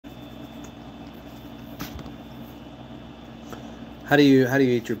How do you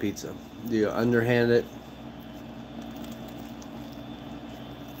eat your pizza? Do you underhand it?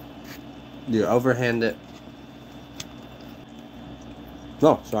 Do you overhand it?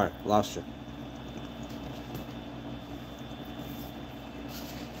 No, sorry, lost you.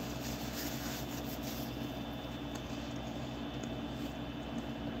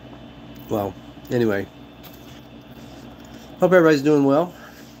 Well, anyway, hope everybody's doing well.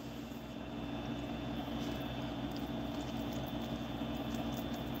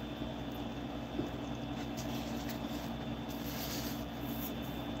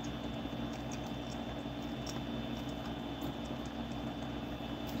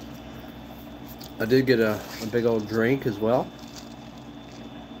 I did get a big old drink as well.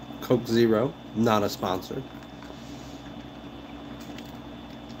 Coke Zero, not a sponsor.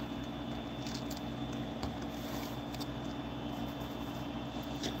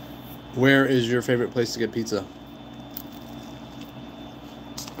 Where is your favorite place to get pizza?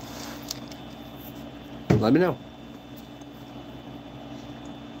 Let me know.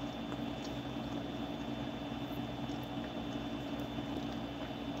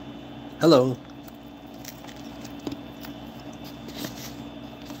 Hello.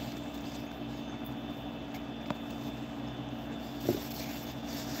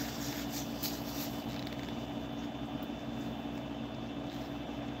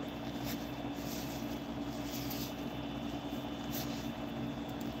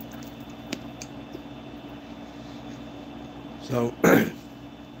 So, it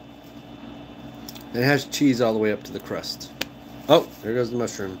has cheese all the way up to the crust. Oh, there goes the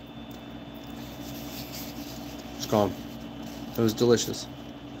mushroom. It's gone. It was delicious.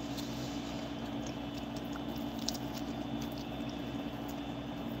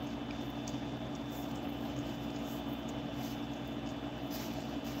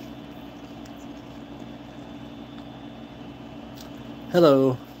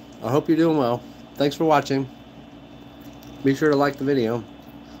 Hello. I hope you're doing well. Thanks for watching. Be sure to like the video.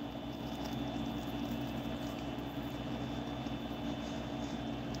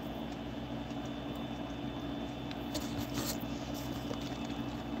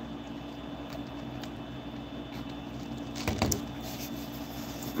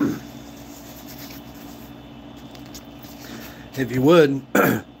 If you would,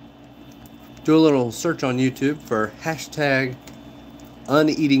 do a little search on YouTube for hashtag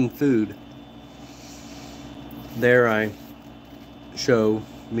uneating food. There I show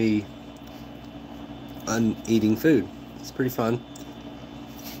me uneating food. It's pretty fun.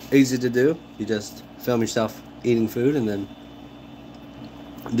 Easy to do. You just film yourself eating food and then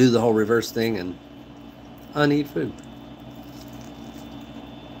do the whole reverse thing and uneat food.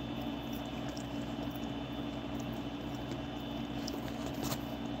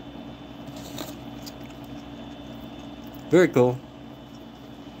 Very cool.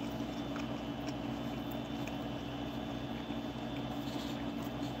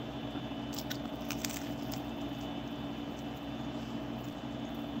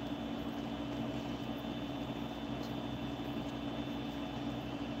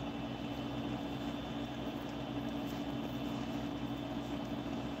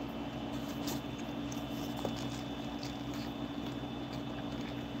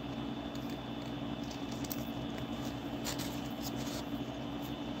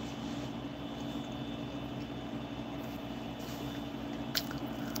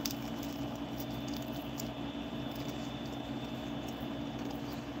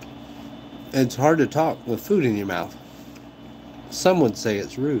 It's hard to talk with food in your mouth. Some would say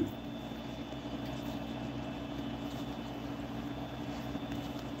it's rude.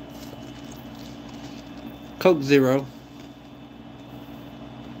 Coke Zero.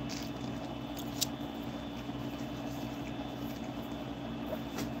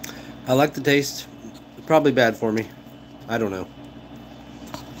 I like the taste. Probably bad for me. I don't know.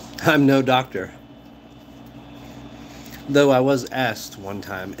 I'm no doctor. Though I was asked one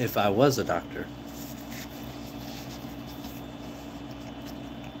time if I was a doctor.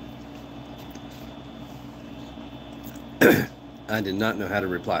 I did not know how to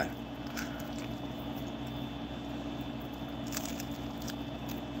reply.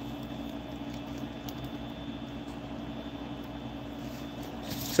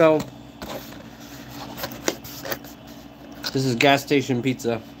 So, this is gas station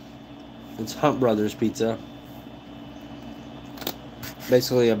pizza. It's Hunt Brothers pizza.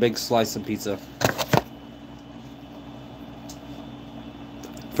 Basically a big slice of pizza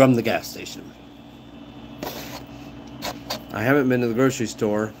from the gas station. I haven't been to the grocery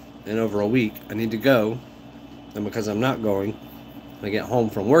store in over a week. I need to go, and because I'm not going, I get home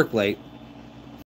from work late,